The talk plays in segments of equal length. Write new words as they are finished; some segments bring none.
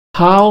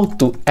How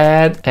to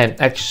add an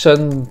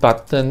action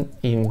button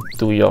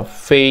into your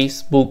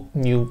Facebook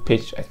new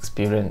page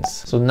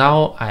experience. So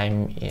now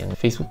I'm in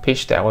Facebook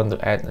page that I want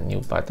to add a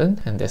new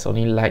button, and there's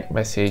only like,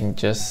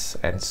 messages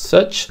and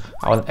search.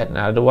 I want to add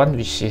another one,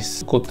 which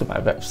is go to my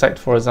website,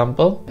 for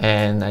example,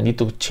 and I need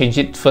to change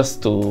it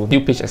first to new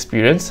page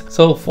experience.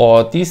 So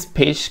for this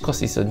page,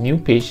 because it's a new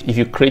page, if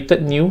you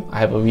created new, I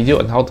have a video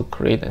on how to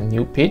create a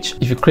new page.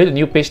 If you create a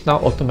new page now,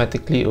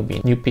 automatically it will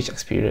be new page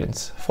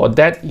experience. For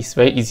that, it's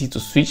very easy to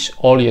switch.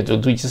 All you have to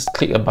do is just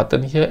click a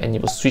button here and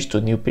it will switch to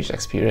new page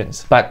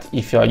experience. But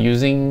if you are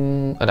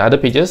using other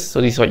pages, so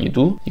this is what you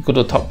do. You go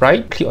to the top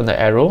right, click on the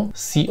arrow,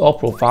 see all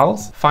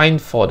profiles,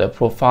 find for the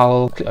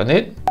profile, click on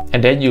it,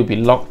 and then you'll be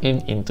logged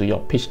into your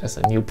page as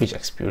a new page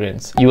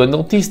experience. You will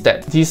notice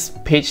that this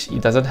page,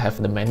 it doesn't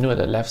have the menu at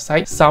the left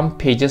side. Some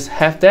pages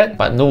have that,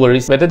 but no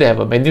worries. Whether they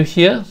have a menu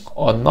here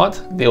or not,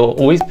 there will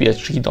always be a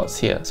 3 dots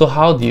here. So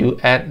how do you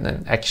add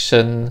an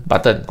action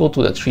button? Go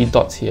to the 3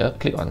 dots here,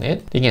 click on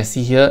it. You can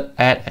see here,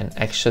 add an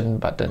action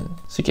button.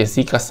 So you can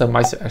see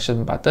customize your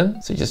action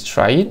button. So just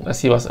try it. Let's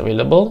see what's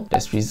available.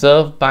 There's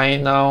reserve, buy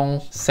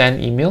now,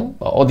 send email.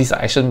 All these are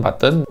action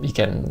buttons. You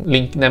can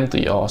link them to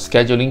your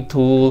scheduling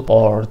tool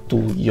or to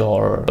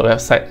your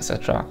website,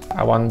 etc.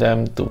 I want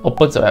them to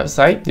open the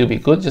website. It'll be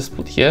good. Just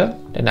put here.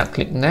 Then I'll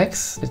click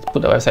next. Let's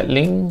put the website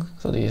link.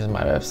 So this is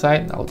my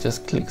website. I'll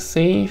just click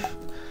save.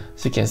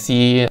 So you can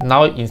see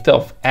now instead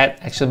of add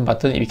action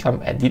button, it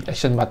becomes edit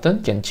action button.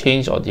 You can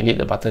change or delete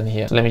the button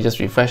here. So let me just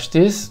refresh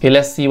this. Okay,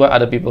 let's see what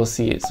other people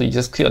see it. So you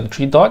just click on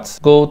 3 dots,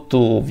 go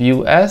to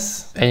view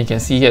as, and you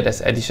can see here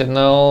there's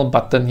additional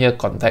button here,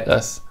 contact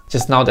us.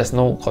 Just now there's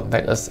no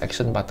contact us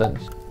action button.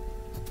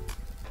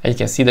 And you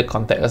can see the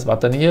contact us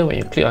button here. When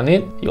you click on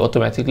it, you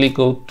automatically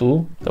go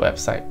to the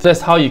website. So that's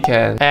how you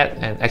can add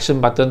an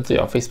action button to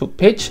your Facebook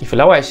page. If you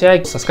like what I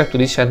share, subscribe to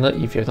this channel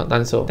if you have not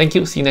done so. Thank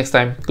you. See you next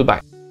time.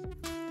 Goodbye.